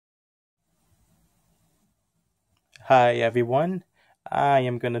Hi everyone, I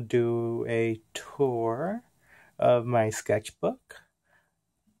am going to do a tour of my sketchbook.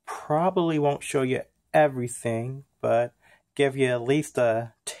 Probably won't show you everything, but give you at least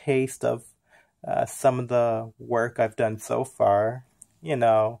a taste of some of the work I've done so far. You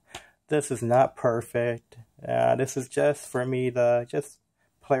know, this is not perfect. This is just for me to just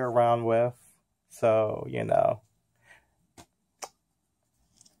play around with. So,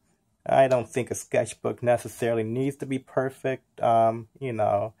 I don't think a sketchbook necessarily needs to be perfect. I'm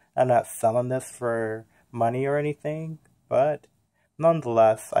not selling this for money or anything, but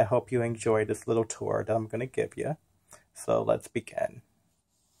nonetheless, I hope you enjoy this little tour that I'm going to give you. So let's begin.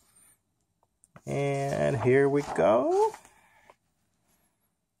 And here we go.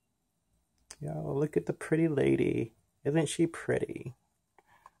 Yo, look at the pretty lady. Isn't she pretty?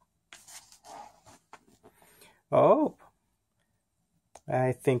 Oh,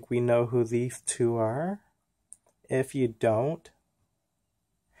 I think we know who these two are. If you don't,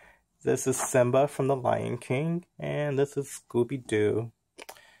 this is Simba from The Lion King, and this is Scooby-Doo.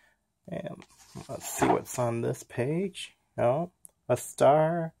 And let's see what's on this page. Oh, a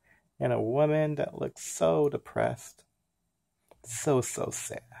star and a woman that looks so depressed. So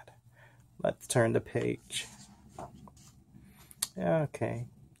sad. Let's turn the page. Okay.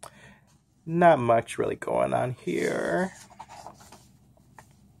 Not much really going on here.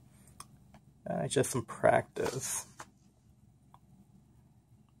 Just some practice.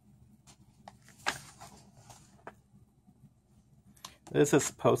 This is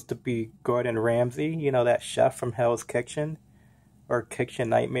supposed to be Gordon Ramsay, you know, that chef from Hell's Kitchen, or Kitchen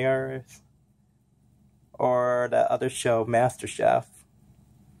Nightmares, or that other show, MasterChef.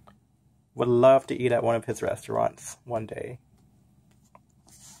 Would love to eat at one of his restaurants one day.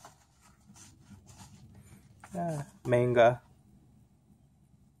 Manga.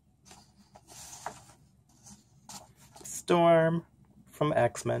 Storm from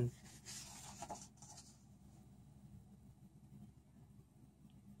X-Men.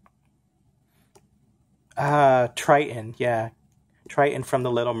 Triton, yeah. Triton from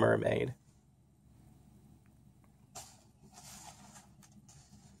The Little Mermaid.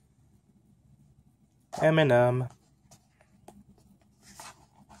 Eminem.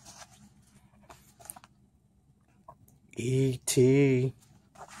 E.T.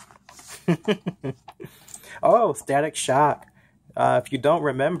 Oh, Static Shock. If you don't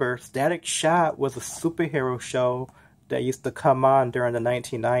remember, Static Shock was a superhero show that used to come on during the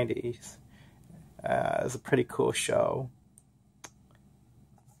 1990s. It was a pretty cool show.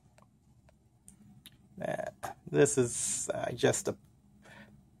 This is just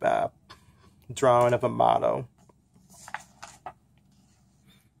a drawing of a model.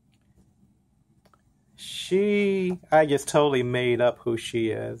 I just totally made up who she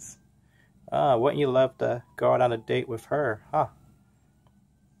is. Wouldn't you love to go out on a date with her, huh?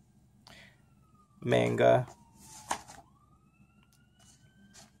 Manga.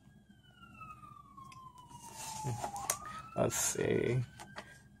 Let's see.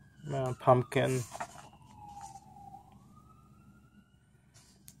 Pumpkin.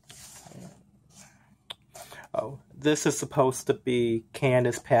 Oh, this is supposed to be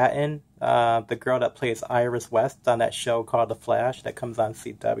Candace Patton, the girl that plays Iris West on that show called The Flash that comes on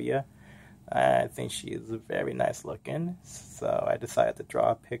CW. I think she is very nice looking, so I decided to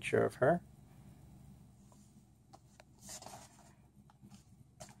draw a picture of her.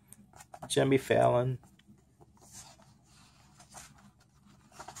 Jimmy Fallon.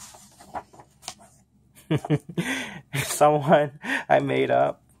 Someone I made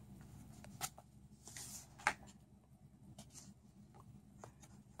up.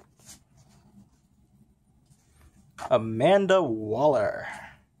 Amanda Waller.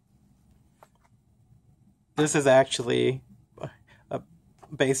 This is actually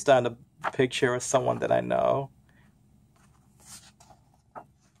based on a picture of someone that I know.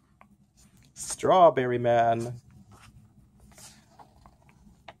 Strawberry Man.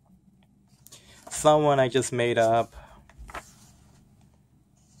 Someone I just made up.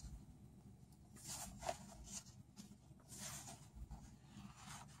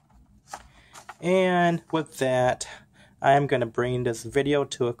 And with that, I'm going to bring this video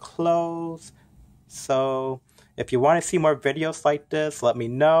to a close. So if you want to see more videos like this, let me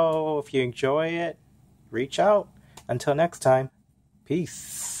know. If you enjoy it, reach out. Until next time,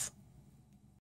 peace.